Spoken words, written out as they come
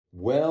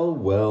Well,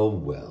 well,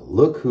 well,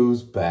 look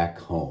who's back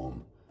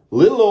home.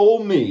 Little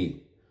old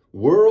me,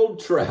 world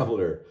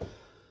traveler.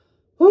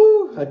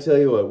 Whew, I tell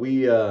you what,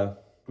 we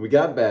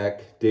got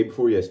back day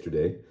before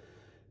yesterday,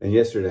 and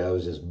yesterday I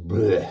was just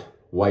bleh,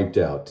 wiped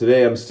out.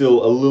 Today I'm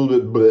still a little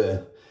bit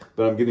bleh,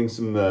 but I'm getting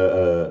some,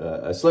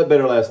 I slept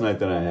better last night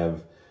than I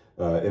have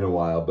in a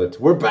while,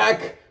 but we're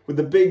back with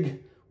the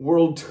big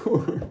world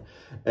tour,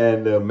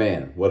 and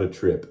man, what a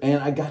trip.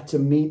 And I got to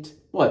meet,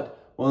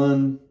 what,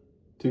 1,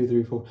 2,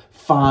 3, 4,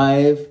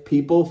 5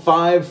 people,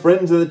 5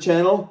 friends of the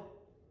channel.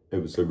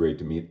 It was so great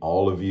to meet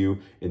all of you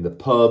in the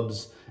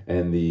pubs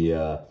and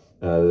the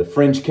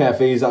French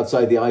cafes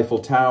outside the Eiffel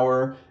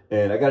Tower.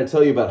 And I got to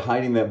tell you about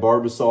hiding that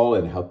Barbasol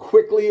and how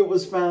quickly it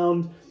was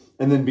found.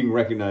 And then being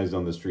recognized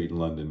on the street in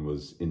London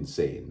was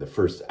insane. The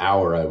first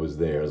hour I was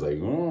there, I was like,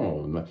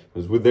 oh, I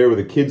was there with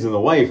the kids and the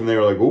wife, and they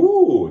were like,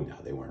 ooh, no,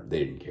 they weren't.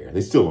 They didn't care.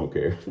 They still don't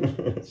care.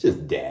 It's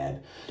just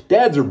dad.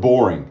 Dads are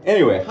boring.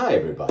 Anyway, hi,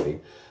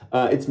 everybody.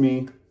 It's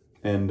me,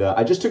 and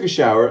I just took a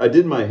shower. I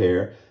did my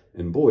hair,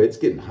 and boy, it's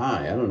getting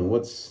high. I don't know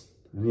I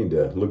need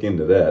to look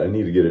into that. I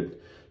need to get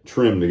it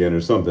trimmed again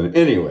or something.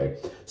 Anyway,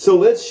 so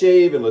let's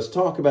shave and let's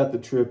talk about the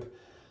trip.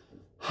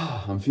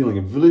 I'm feeling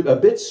a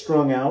bit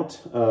strung out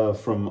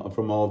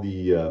from all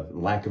the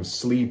lack of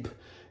sleep,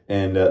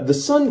 and the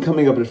sun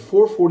coming up at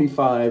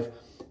 4:45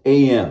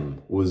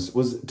 a.m.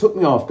 took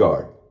me off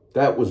guard.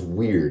 That was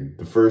weird.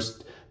 The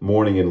first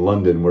morning in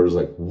London where it was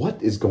like,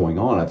 what is going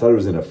on? I thought it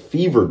was in a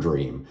fever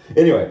dream.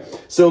 Anyway,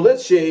 so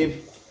let's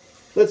shave,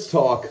 let's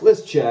talk,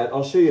 let's chat.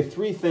 I'll show you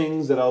 3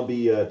 things that I'll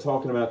be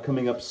talking about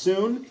coming up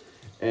soon.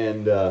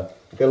 And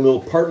I've got a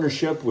little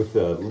partnership with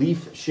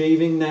Leaf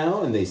Shaving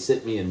now, and they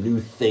sent me a new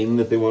thing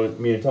that they wanted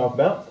me to talk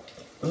about.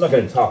 I'm not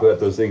going to talk about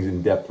those things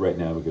in depth right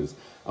now because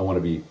I want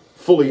to be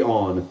fully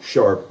on,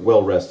 sharp,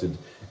 well-rested,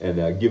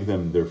 and give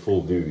them their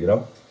full due, you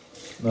know?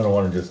 I don't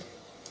want to just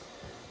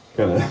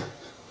kind of,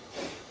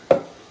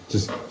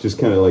 just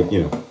kind of like,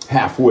 you know,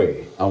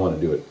 halfway. I want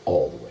to do it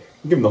all the way.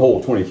 Give them the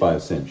whole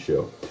 25-cent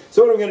show.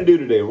 So what are we going to do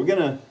today? We're going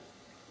to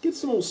get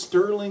some old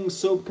Sterling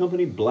Soap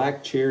Company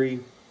Black Cherry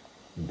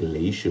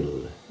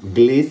Glacial,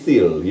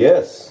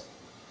 yes.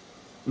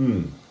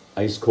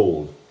 Ice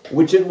cold.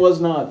 Which it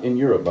was not in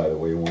Europe, by the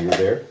way, when we were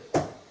there.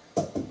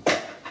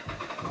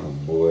 Oh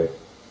boy.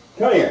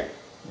 Come here.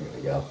 There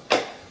we go.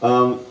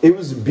 It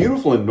was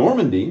beautiful in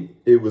Normandy.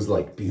 It was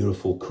like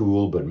beautiful,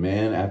 cool, but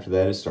man, after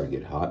that it started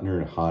getting hotter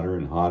and hotter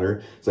and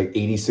hotter. It's like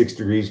 86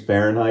 degrees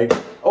Fahrenheit.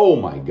 Oh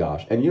my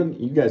gosh. And you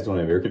guys don't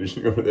have air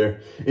conditioning over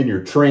there in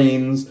your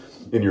trains,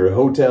 in your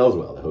hotels.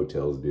 Well, the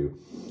hotels do.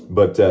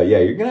 But yeah,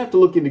 you're going to have to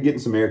look into getting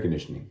some air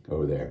conditioning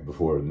over there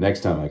before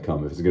next time I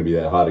come, if it's going to be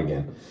that hot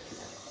again.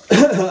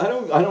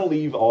 I don't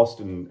leave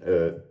Austin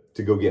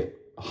to go get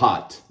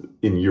hot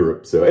in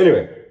Europe. So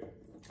anyway,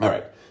 all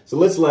right. So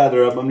let's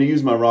lather up. I'm going to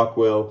use my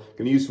Rockwell.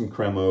 Going to use some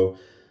Cremo.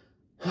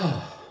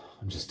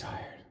 I'm just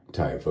tired. I'm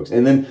tired, folks.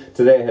 And then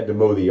today I had to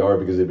mow the yard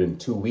because it had been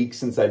 2 weeks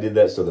since I did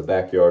that. So the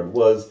backyard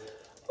was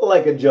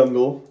like a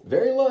jungle.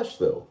 Very lush,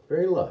 though.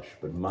 Very lush.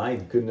 But my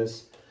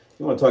goodness,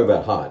 you want to talk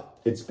about hot.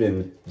 It's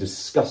been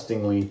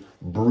disgustingly,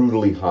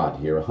 brutally hot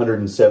here.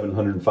 107,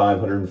 105,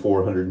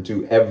 104,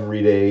 102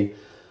 every day.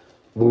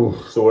 Ooh,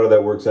 so what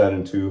that works out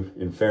into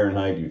in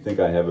Fahrenheit, you think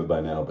I have it by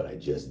now, but I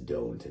just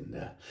don't.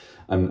 And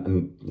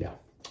I'm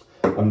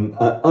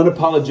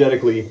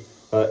unapologetically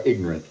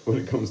ignorant when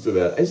it comes to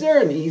that. Is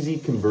there an easy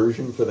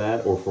conversion for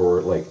that or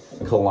for like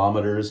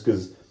kilometers?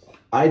 Because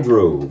I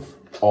drove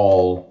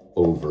all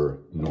over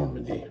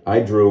Normandy.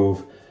 I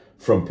drove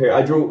from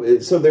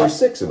Paris. So there were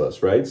 6 of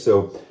us, right?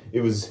 So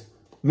it was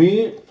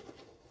me,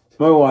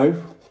 my wife,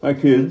 my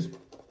kids,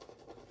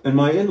 and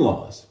my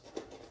in-laws.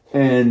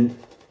 And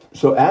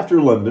so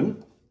after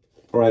London,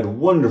 I had a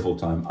wonderful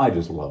time. I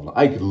just love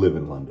London. I could live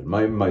in London.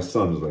 My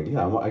son was like,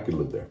 yeah, I could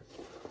live there.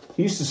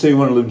 He used to say he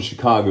wanted to live in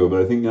Chicago,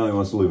 but I think now he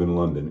wants to live in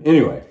London.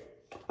 Anyway,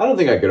 I don't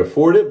think I could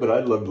afford it, but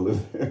I'd love to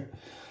live there.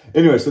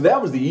 Anyway, so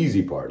that was the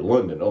easy part.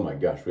 London, oh my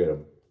gosh, we had a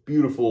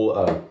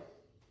beautiful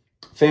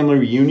family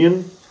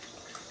reunion.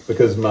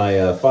 Because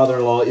my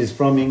father-in-law is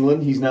from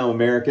England. He's now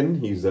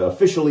American. He's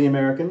officially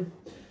American.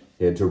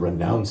 He had to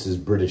renounce his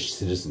British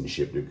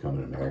citizenship to become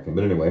an American.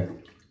 But anyway,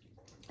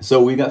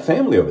 so we got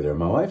family over there.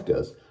 My wife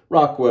does.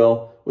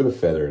 Rockwell with a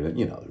feather in it.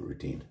 You know, the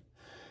routine.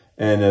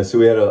 And so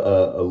we had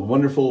a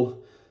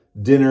wonderful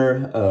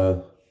dinner,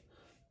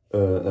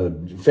 a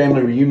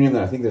family reunion.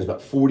 I think there's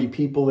about 40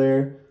 people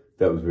there.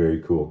 That was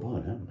very cool. Boy,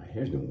 now my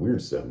hair's doing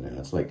weird stuff now.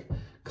 It's like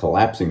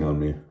collapsing on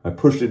me. I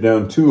pushed it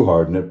down too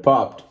hard and it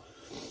popped.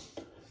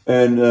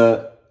 And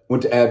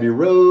went to Abbey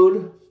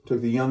Road,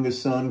 took the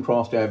youngest son,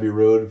 crossed Abbey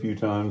Road a few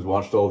times,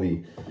 watched all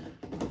the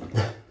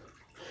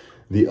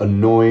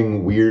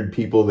annoying, weird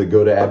people that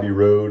go to Abbey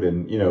Road.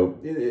 And, you know,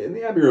 in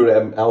the Abbey Road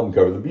album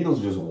cover, the Beatles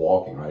are just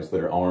walking, right? So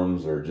their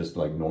arms are just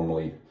like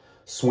normally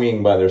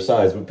swinging by their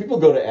sides. When people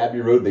go to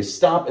Abbey Road, they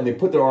stop and they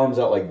put their arms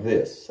out like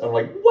this. I'm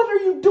like, what are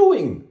you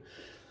doing?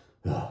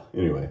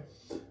 Anyway,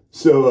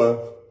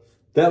 so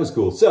that was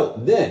cool. So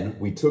then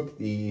we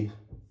took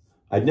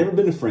I'd never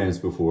been to France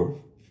before.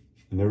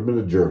 Never been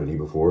to Germany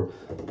before.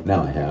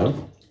 Now I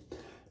have.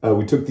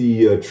 We took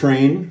the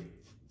train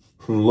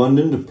from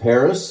London to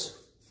Paris.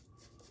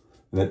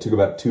 And that took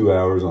about 2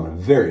 hours on a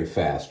very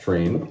fast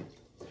train.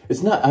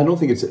 It's not, I don't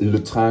think it's Le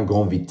Train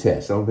Grand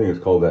Vitesse. I don't think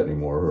it's called that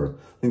anymore. Or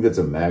I think that's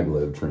a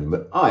maglev train,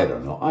 but I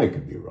don't know. I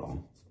could be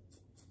wrong.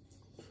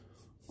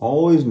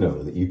 Always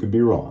know that you could be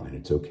wrong, and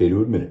it's okay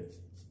to admit it.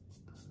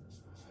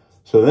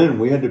 So then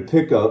we had to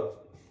pick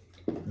up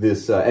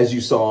this, as you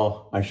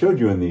saw, I showed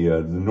you in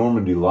the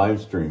Normandy live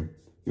stream.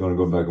 You want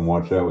to go back and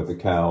watch that with the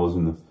cows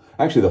and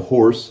actually the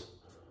horse,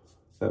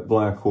 that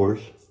black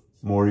horse,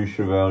 Maurice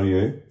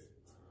Chevalier.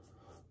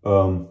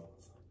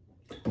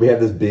 We had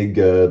this big,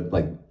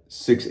 like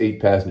 6-8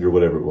 passenger,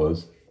 whatever it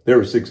was. There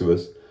were 6 of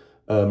us.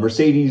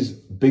 Mercedes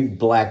big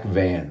black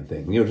van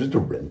thing, you know, just a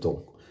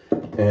rental.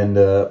 And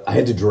I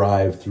had to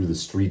drive through the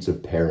streets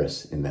of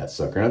Paris in that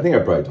sucker. And I think I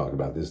probably talked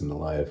about this in the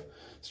live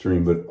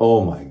stream, but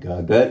oh my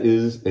God, that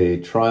is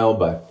a trial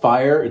by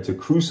fire. It's a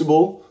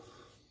crucible.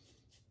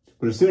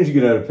 But as soon as you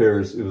get out of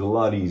Paris, it was a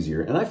lot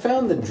easier. And I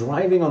found that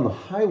driving on the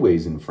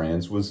highways in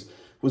France was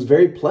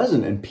very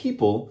pleasant. And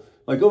people,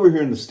 like over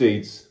here in the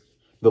States,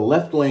 the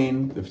left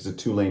lane, if it's a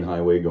 2-lane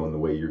highway going the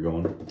way you're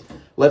going,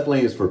 left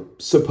lane is for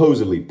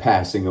supposedly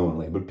passing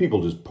only, but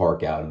people just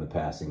park out in the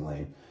passing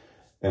lane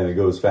and it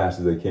go as fast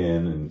as they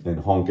can and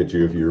honk at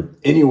you if you're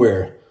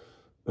anywhere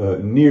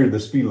near the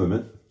speed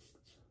limit.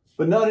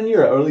 But not in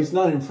Europe, or at least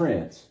not in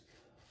France.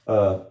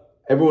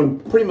 Everyone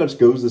pretty much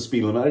goes the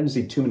speed limit. I didn't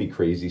see too many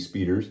crazy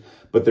speeders,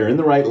 but they're in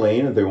the right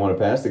lane. If they want to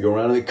pass, they go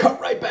around and they cut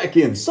right back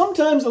in.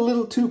 Sometimes a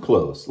little too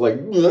close,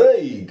 like,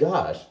 hey,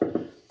 gosh.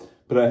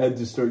 But I had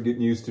to start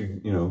getting used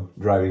to, you know,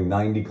 driving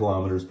 90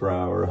 kilometers per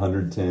hour,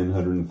 110,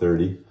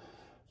 130.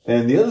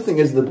 And the other thing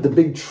is the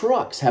big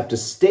trucks have to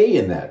stay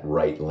in that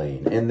right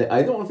lane. And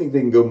I don't think they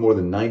can go more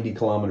than 90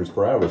 kilometers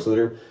per hour. So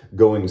they're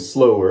going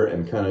slower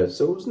and kind of,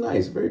 so it was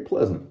nice, very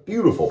pleasant,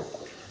 beautiful.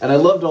 And I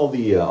loved all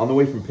the, on the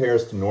way from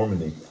Paris to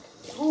Normandy.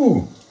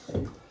 Ooh,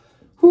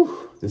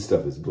 whew, this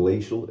stuff is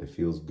glacial. It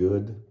feels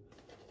good.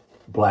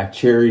 Black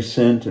cherry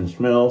scent and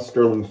smell,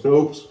 Sterling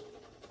soaps.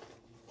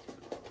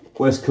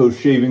 West Coast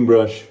shaving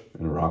brush,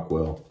 and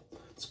Rockwell.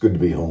 It's good to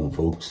be home,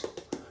 folks.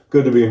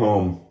 Good to be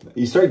home.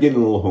 You start getting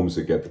a little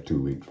homesick after 2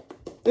 weeks.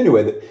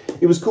 Anyway,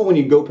 it was cool when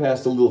you go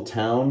past a little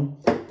town,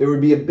 there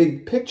would be a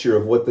big picture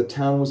of what the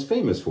town was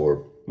famous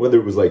for. Whether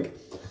it was like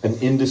an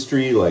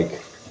industry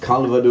like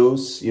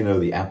Calvados, you know,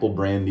 the apple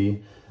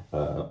brandy,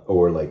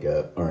 or like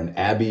or an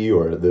abbey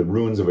or the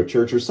ruins of a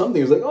church or something.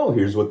 It was like, oh,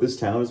 here's what this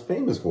town is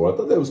famous for. I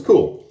thought that was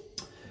cool.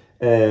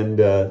 And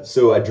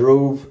so I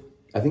drove,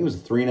 I think it was a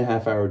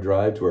 3.5-hour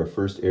drive to our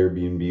first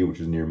Airbnb, which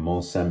is near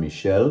Mont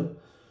Saint-Michel.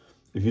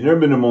 If you've never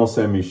been to Mont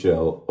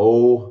Saint-Michel,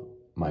 oh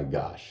my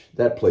gosh,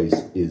 that place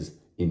is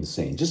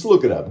insane. Just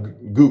look it up,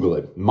 Google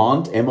it.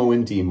 Mont,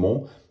 M-O-N-T,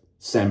 Mont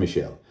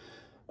Saint-Michel.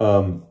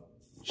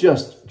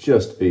 Just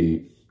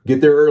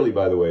get there early,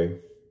 by the way,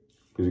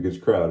 because it gets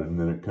crowded and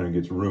then it kind of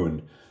gets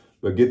ruined.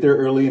 But get there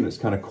early and it's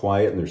kind of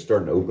quiet and they're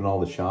starting to open all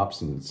the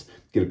shops and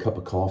get a cup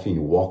of coffee and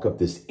you walk up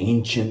this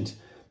ancient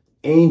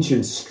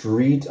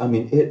street. I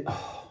mean,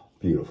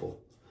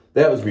 beautiful.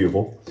 That was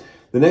beautiful.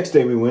 The next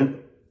day we went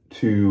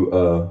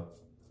to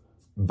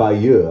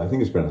Bayeux. I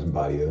think it's pronounced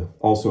Bayeux,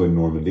 also in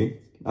Normandy.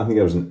 I think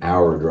that was an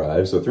hour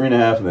drive. So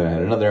 3.5, and then I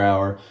had another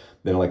hour,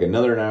 then like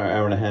another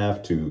hour and a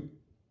half to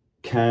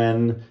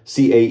Caen,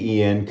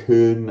 C-A-E-N,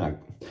 Caen.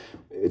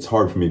 It's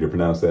hard for me to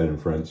pronounce that in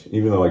French,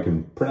 even though I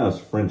can pronounce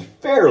French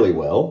fairly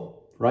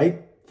well,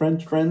 right?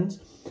 French friends?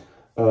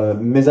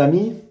 Mes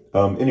amis?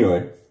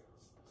 Anyway,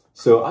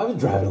 so I was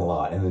driving a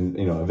lot, and then,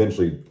 you know,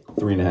 eventually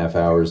 3.5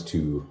 hours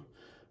to,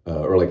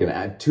 or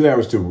like 2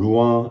 hours to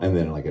Rouen, and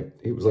then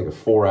it was like a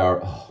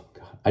 4-hour, oh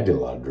God, I did a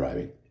lot of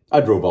driving. I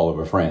drove all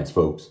over France,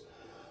 folks.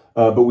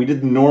 But we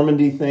did the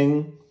Normandy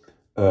thing.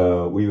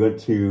 We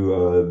went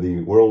to the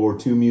World War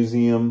II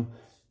Museum,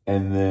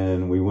 and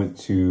then we went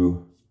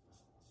to,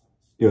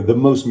 you know, the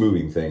most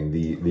moving thing,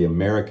 the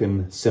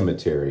American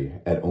Cemetery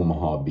at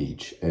Omaha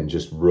Beach, and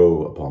just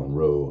row upon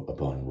row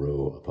upon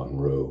row upon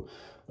row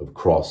of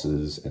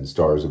crosses and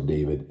Stars of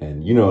David,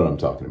 and you know what I'm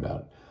talking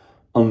about.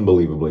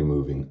 Unbelievably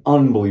moving,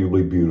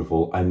 unbelievably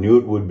beautiful. I knew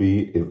it would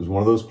be. It was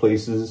one of those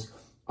places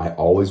I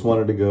always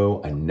wanted to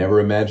go. I never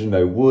imagined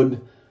I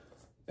would.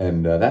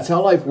 And that's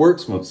how life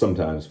works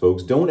sometimes,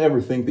 folks. Don't ever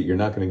think that you're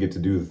not going to get to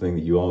do the thing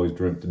that you always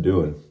dreamt of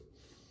doing.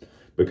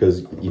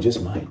 Because you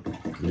just might.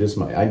 You just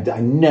might.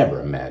 I never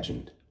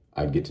imagined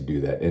I'd get to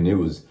do that. And it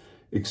was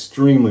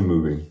extremely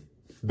moving.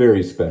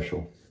 Very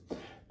special.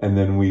 And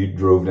then we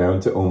drove down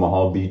to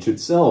Omaha Beach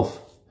itself.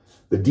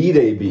 The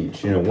D-Day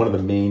beach, you know, one of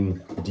the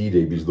main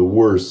D-Day beaches. The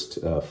worst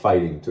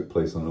fighting took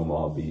place on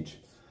Omaha Beach.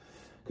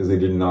 Because they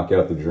didn't knock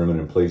out the German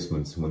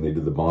emplacements when they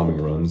did the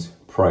bombing runs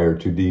prior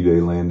to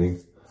D-Day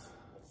landing.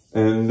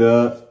 And,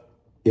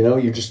 you know,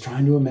 you're just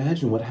trying to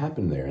imagine what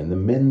happened there. And the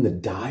men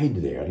that died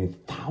there, I mean,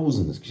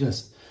 thousands,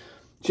 just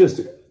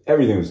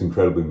everything was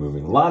incredibly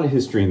moving. A lot of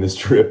history in this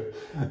trip.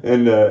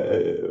 And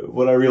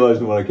what I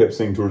realized when I kept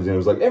saying towards the end,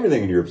 was like,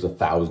 everything in Europe's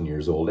 1,000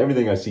 years old.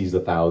 Everything I see is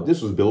 1,000.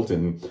 This was built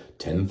in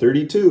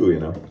 1032, you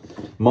know.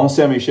 Mont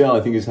Saint-Michel,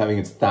 I think, is having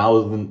its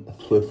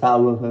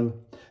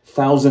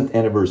 1,000th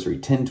anniversary,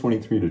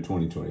 1023 to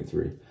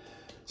 2023.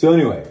 So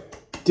anyway,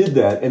 did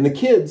that. And the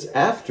kids,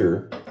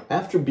 after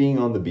being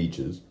on the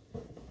beaches,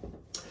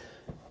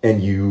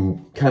 and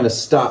you kind of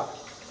stop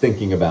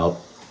thinking about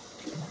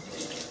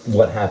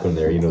what happened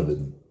there, you know,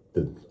 the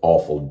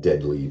awful,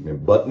 deadly,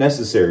 but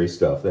necessary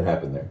stuff that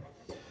happened there.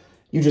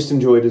 You just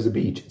enjoy it as a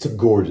beach. It's a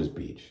gorgeous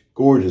beach.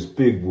 Gorgeous,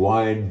 big,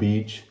 wide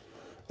beach.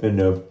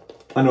 And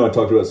I know I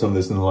talked about some of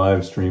this in the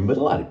live stream, but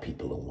a lot of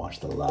people don't watch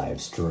the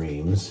live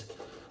streams,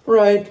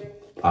 right?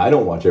 I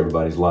don't watch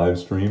everybody's live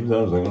streams.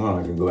 I was like, oh,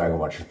 I can go back and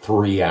watch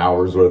 3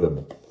 hours worth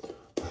of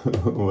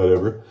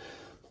whatever.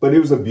 But it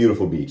was a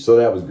beautiful beach, so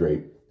that was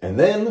great. And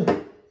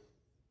then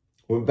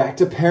went back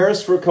to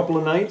Paris for a couple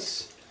of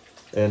nights.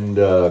 And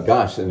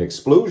gosh, an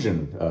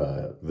explosion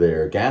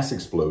there, gas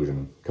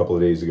explosion a couple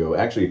of days ago.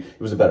 Actually, it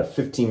was about a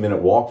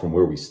 15-minute walk from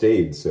where we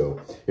stayed.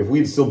 So if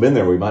we'd still been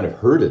there, we might have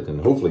heard it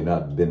and hopefully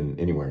not been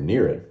anywhere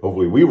near it.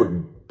 Hopefully we were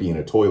being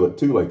a toilet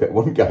too, like that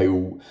one guy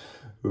who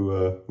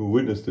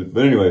witnessed it.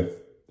 But anyway,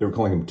 they were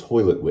calling him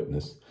Toilet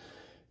Witness.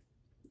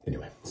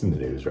 Anyway, it's in the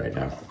news right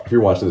now. If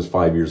you're watching this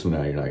 5 years from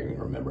now, you're not even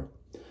gonna remember.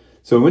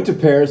 So we went to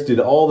Paris, did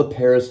all the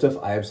Paris stuff.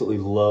 I absolutely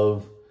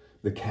love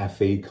the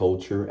cafe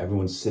culture.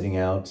 Everyone's sitting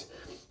out,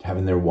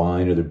 having their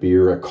wine or their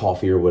beer or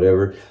coffee or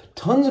whatever.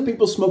 Tons of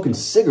people smoking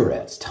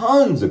cigarettes.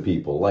 Tons of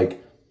people.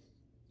 Like,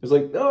 it's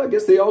like, oh, I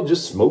guess they all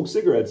just smoke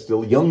cigarettes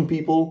still. Young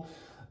people,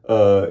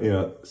 you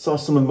know, saw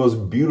some of the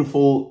most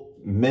beautiful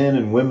men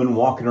and women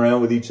walking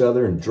around with each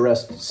other and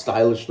dressed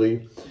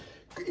stylishly.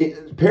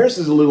 Paris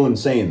is a little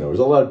insane, though. There's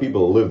a lot of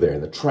people that live there,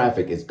 and the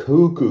traffic is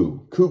cuckoo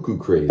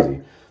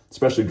crazy,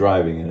 especially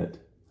driving in it.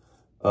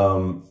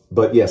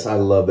 But yes, I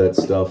love that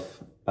stuff.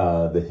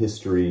 The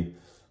history,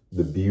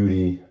 the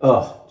beauty,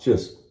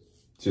 just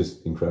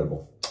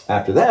incredible.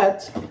 After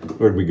that,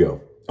 where'd we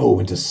go? Oh,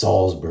 went to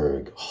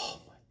Salzburg.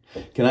 Oh,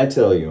 can I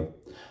tell you,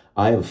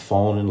 I have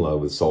fallen in love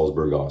with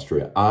Salzburg,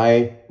 Austria.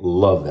 I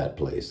love that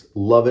place.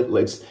 Love it.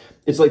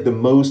 It's like the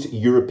most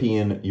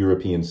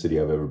European city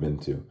I've ever been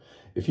to.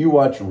 If you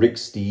watch Rick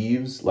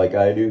Steves like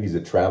I do, he's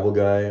a travel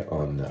guy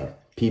on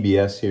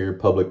PBS here,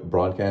 public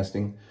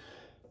broadcasting.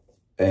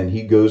 And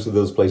he goes to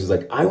those places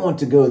like, I want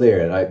to go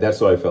there. And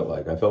that's what I felt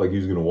like. I felt like he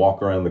was going to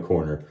walk around the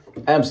corner.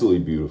 Absolutely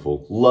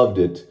beautiful. Loved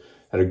it.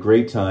 Had a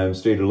great time.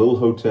 Stayed at a little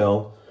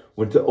hotel.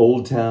 Went to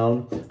Old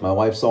Town. My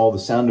wife saw all the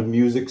Sound of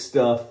Music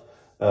stuff.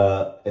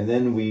 And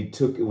then we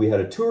had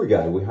a tour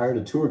guide. We hired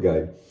a tour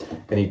guide.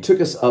 And he took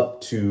us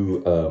up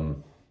to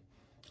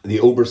the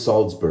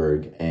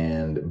Obersalzberg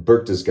and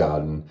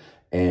Berchtesgaden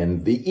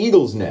and the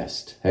Eagle's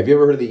Nest. Have you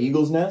ever heard of the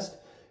Eagle's Nest?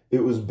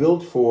 It was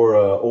built for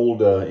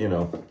you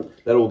know,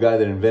 that old guy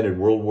that invented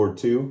World War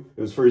II.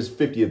 It was for his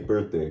 50th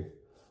birthday.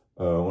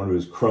 One of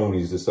his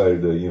cronies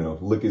decided to, you know,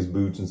 lick his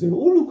boots and say, oh,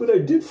 look what I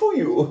did for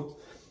you.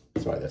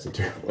 Sorry, that's a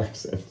terrible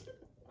accent.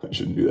 I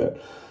shouldn't do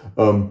that.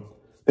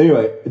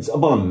 Anyway, it's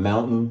up on a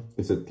mountain.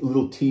 It's a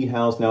little tea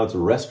house. Now it's a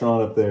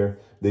restaurant up there.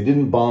 They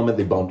didn't bomb it.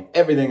 They bombed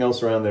everything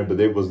else around there,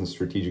 but it wasn't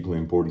strategically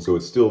important. So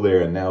it's still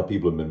there, and now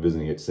people have been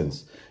visiting it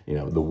since, you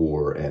know, the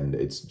war, and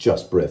it's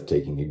just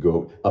breathtaking. You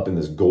go up in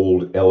this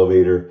gold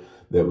elevator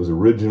that was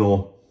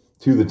original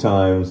to the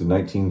times in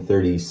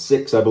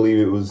 1936, I believe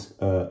it was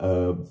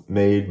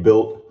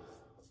built.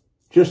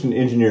 Just an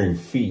engineering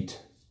feat.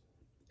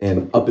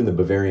 And up in the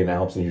Bavarian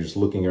Alps, and you're just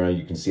looking around,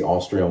 you can see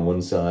Austria on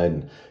one side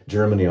and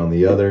Germany on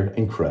the other.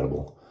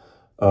 Incredible.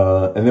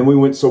 And then we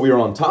were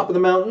on top of the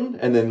mountain,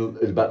 and then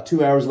about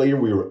 2 hours later,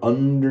 we were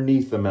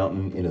underneath the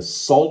mountain in a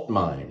salt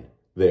mine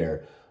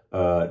there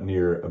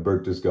near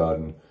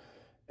Berchtesgaden.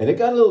 And it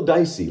got a little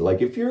dicey.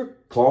 Like, if you're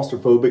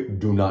claustrophobic,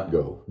 do not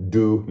go.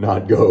 Do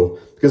not go.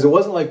 Because it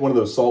wasn't like one of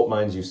those salt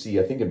mines you see,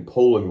 I think, in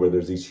Poland, where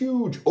there's these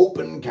huge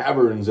open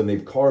caverns and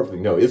they've carved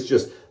them. No, it's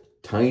just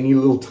tiny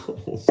little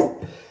tunnels.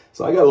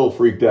 So I got a little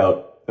freaked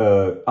out.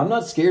 I'm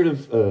not scared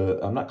of,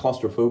 I'm not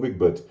claustrophobic,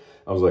 but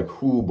I was like,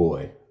 oh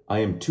boy. I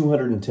am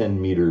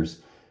 210 meters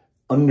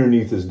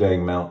underneath this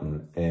dang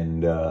mountain,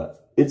 and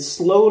it's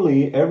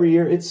slowly, every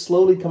year, it's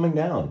slowly coming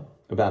down,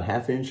 about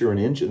 ½ inch or an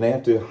inch, and they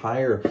have to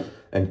hire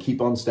and keep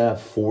on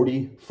staff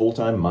 40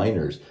 full-time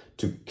miners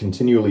to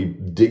continually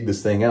dig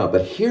this thing out.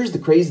 But here's the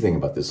crazy thing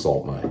about this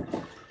salt mine.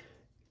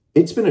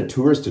 It's been a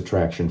tourist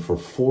attraction for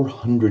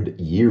 400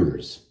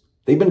 years.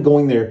 They've been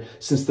going there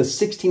since the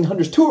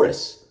 1600s.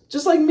 Tourists,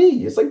 just like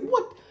me. It's like,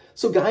 what?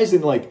 So guys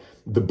in like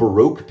the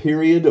Baroque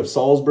period of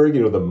Salzburg,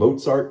 you know, the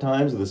Mozart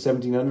times of the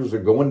 1700s, are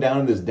going down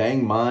in this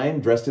dang mine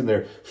dressed in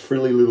their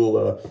frilly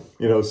little,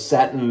 you know,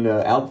 satin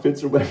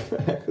outfits or whatever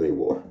the heck they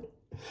wore.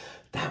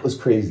 That was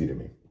crazy to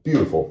me.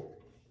 Beautiful.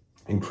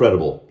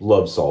 Incredible.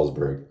 Love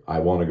Salzburg. I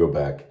want to go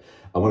back.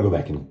 I want to go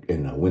back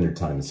in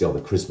wintertime and see all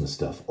the Christmas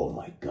stuff. Oh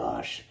my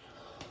gosh.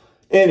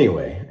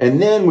 Anyway,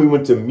 and then we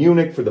went to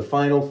Munich for the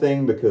final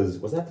thing because,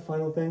 was that the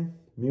final thing?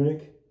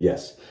 Munich?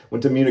 Yes.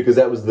 Went to Munich because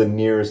that was the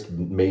nearest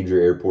major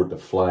airport to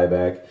fly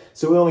back.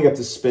 So we only got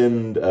to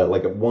spend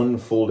like one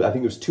full, I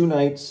think it was 2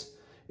 nights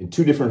in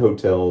 2 different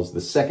hotels.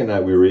 The second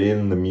night we were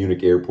in the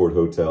Munich airport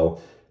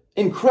hotel.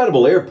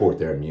 Incredible airport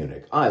there in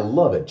Munich. I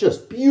love it.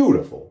 Just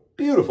beautiful,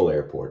 beautiful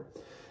airport.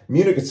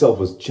 Munich itself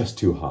was just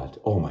too hot.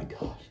 Oh my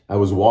gosh. I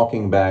was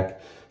walking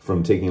back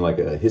from taking like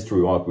a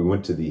history walk. We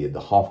went to the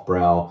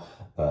Hofbrau,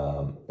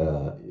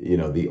 you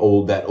know,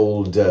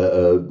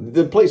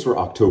 the place where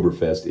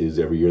Oktoberfest is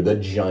every year, the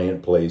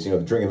giant place, you know,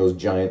 drinking those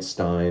giant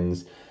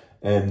steins.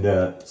 And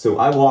so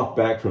I walked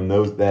back from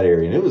that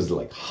area, and it was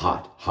like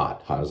hot,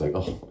 hot, hot. I was like,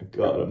 oh my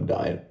God, I'm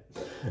dying.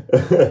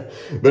 But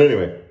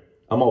anyway,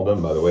 I'm all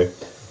done, by the way.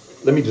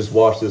 Let me just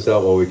wash this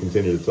out while we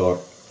continue to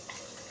talk.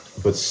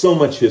 But so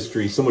much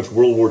history, so much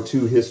World War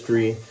II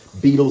history,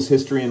 Beatles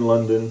history in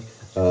London,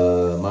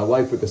 my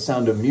wife with the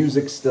Sound of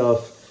Music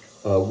stuff,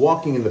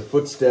 walking in the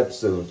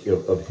footsteps of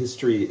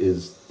history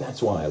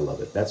that's why I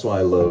love it. That's why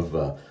I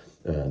love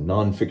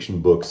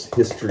nonfiction books,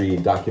 history,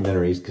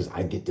 documentaries, because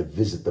I get to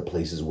visit the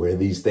places where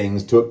these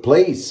things took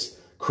place.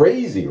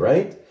 Crazy,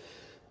 right?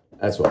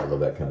 That's why I love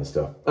that kind of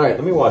stuff. All right,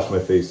 let me wash my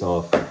face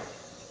off.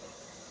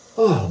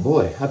 Oh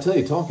boy, I'll tell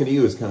you, talking to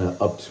you has kind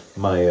of upped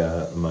my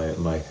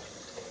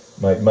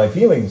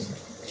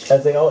feelings,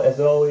 as it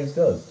always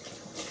does.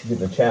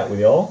 Getting to chat with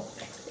y'all,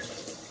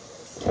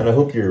 and I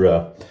hope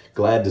you're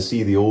glad to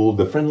see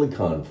the friendly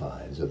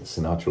confines of the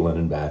Sinatra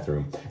Lennon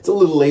bathroom. It's a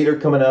little later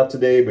coming out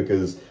today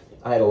because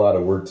I had a lot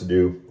of work to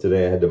do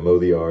today. I had to mow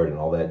the yard and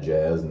all that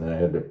jazz, and then I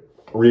had to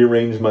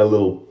rearrange my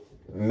little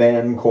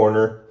man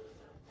corner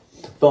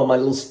with all my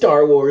little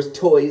Star Wars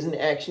toys and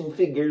action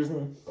figures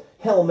and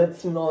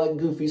helmets and all that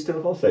goofy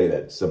stuff. I'll say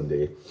that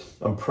someday.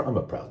 I'm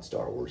a proud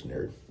Star Wars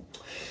nerd.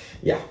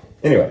 Yeah.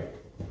 Anyway,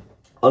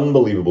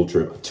 unbelievable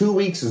trip. 2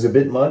 weeks is a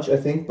bit much, I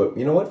think, but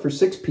you know what? For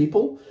 6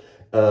 people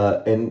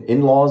and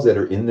in-laws that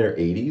are in their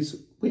 80s,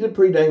 we did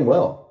pretty dang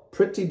well.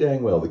 Pretty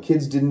dang well. The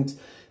kids didn't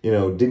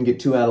get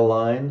too out of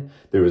line.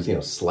 There was,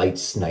 slight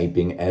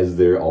sniping, as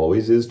there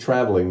always is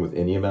traveling with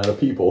any amount of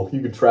people.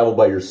 You could travel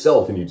by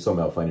yourself and you'd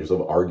somehow find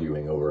yourself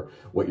arguing over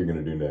what you're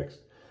going to do next.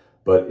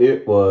 But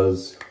it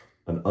was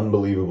an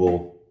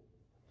unbelievable,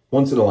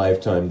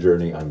 once-in-a-lifetime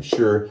journey, I'm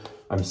sure.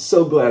 I'm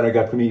so glad I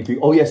got to meet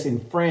people. Oh, yes, in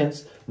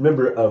France.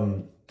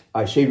 Remember,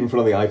 I shaved in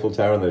front of the Eiffel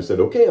Tower, and I said,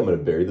 okay, I'm going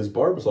to bury this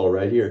Barbasol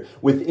right here.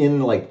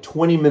 Within, like,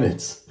 20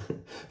 minutes,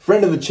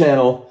 friend of the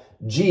channel,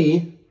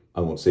 G,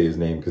 I won't say his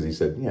name because he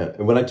said, yeah.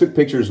 And when I took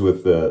pictures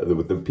with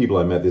the people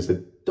I met, they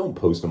said, don't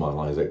post them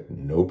online. I was like,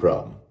 no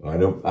problem. I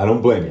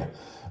don't blame you.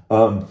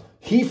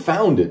 He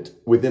found it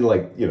within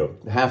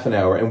half an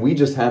hour, and we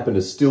just happened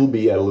to still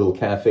be at a little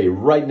cafe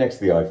right next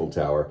to the Eiffel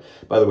Tower.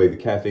 By the way, the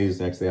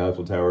cafes next to the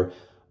Eiffel Tower,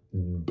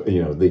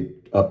 they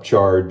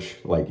upcharge,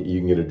 like you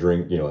can get a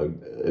drink,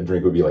 a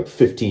drink would be like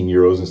 15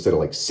 euros instead of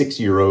like 6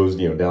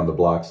 euros, down the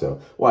block. So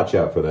watch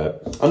out for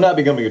that. I'm not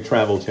becoming a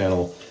travel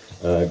channel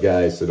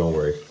guy, so don't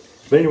worry.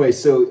 But anyway,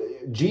 so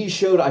G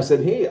showed, I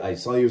said, hey, I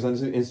saw you was on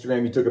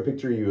Instagram. You took a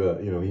picture, he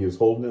was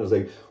holding it. I was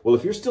like, well,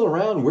 if you're still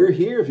around, we're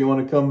here if you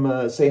want to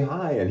come say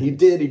hi. And he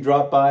did, he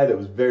dropped by. That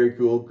was very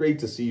cool. Great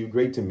to see you.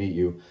 Great to meet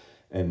you.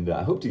 And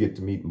I hope to get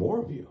to meet more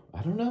of you.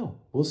 I don't know.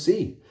 We'll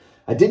see.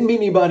 I didn't meet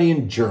anybody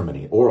in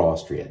Germany or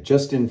Austria,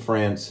 just in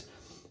France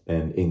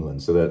and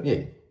England. So that,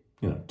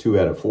 yeah, 2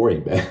 out of 4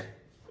 ain't bad.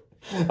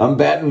 I'm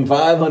batting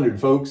 500,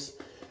 folks.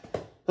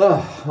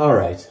 All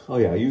right. Oh,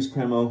 yeah, I use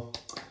Cremo.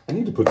 I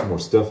need to put some more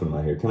stuff in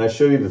my hair. Can I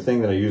show you the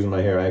thing that I use in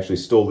my hair? I actually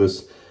stole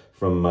this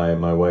from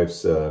my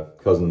wife's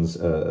cousin's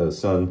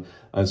son.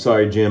 I'm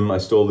sorry, Jim, I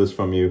stole this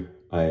from you.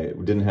 I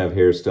didn't have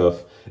hair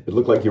stuff. It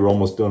looked like you were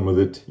almost done with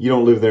it. You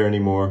don't live there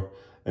anymore.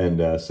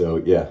 And so,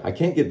 yeah, I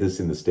can't get this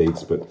in the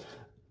States, but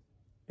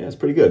yeah, it's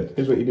pretty good.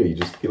 Here's what you do. You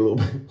just get a little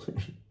bit,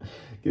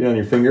 get it on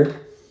your finger,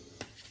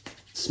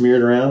 smear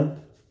it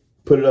around,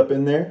 put it up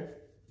in there,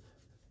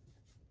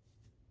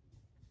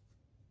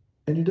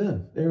 and you're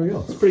done. There we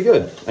go. It's pretty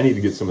good. I need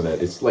to get some of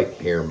that. It's like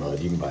hair mud.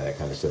 You can buy that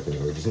kind of stuff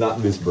anywhere, just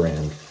not this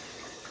brand.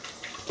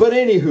 But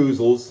any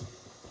hoozles,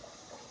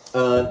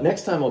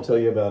 next time I'll tell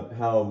you about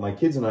how my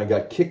kids and I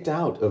got kicked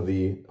out of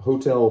the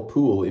hotel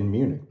pool in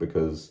Munich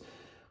because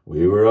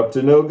we were up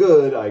to no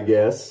good, I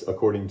guess,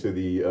 according to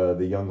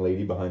the young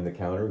lady behind the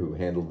counter who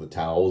handled the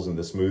towels and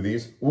the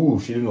smoothies.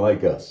 Ooh, she didn't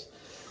like us.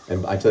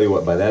 And I tell you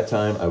what, by that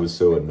time, I was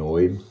so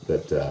annoyed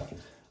that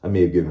I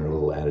may have given her a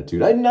little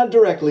attitude. Not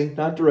directly.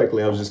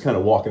 I was just kind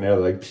of walking out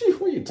like,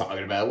 what are you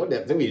talking about? What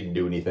happened? We didn't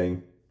do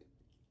anything.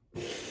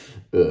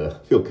 I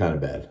feel kind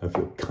of bad.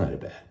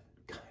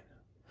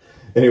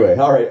 Anyway,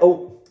 all right.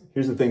 Oh,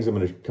 here's the things I'm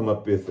going to come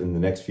up with in the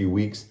next few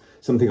weeks.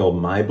 Something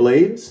called My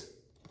Blades.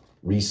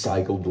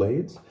 Recycled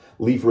blades.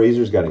 Leaf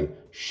Razor's got a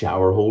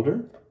shower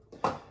holder.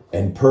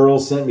 And Pearl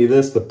sent me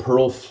this, the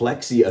Pearl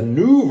Flexi, a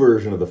new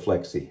version of the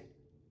Flexi.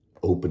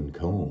 Open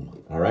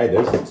comb. All right,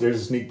 there's a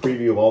sneak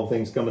preview of all the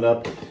things coming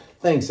up.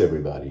 Thanks,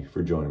 everybody,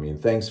 for joining me.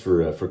 And thanks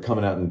for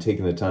coming out and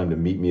taking the time to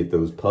meet me at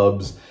those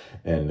pubs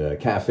and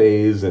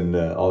cafes and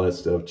all that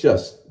stuff.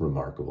 Just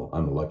remarkable.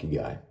 I'm a lucky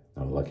guy.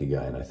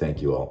 And I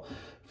thank you all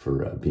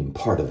for being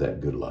part of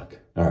that good luck.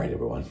 All right,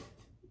 everyone.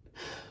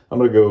 I'm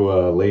going to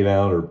go lay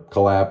down or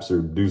collapse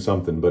or do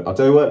something. But I'll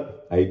tell you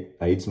what, I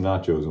ate some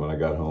nachos when I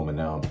got home, and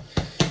now I'm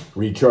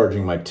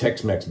recharging my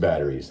Tex-Mex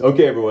batteries.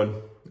 Okay,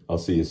 everyone. I'll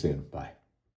see you soon. Bye.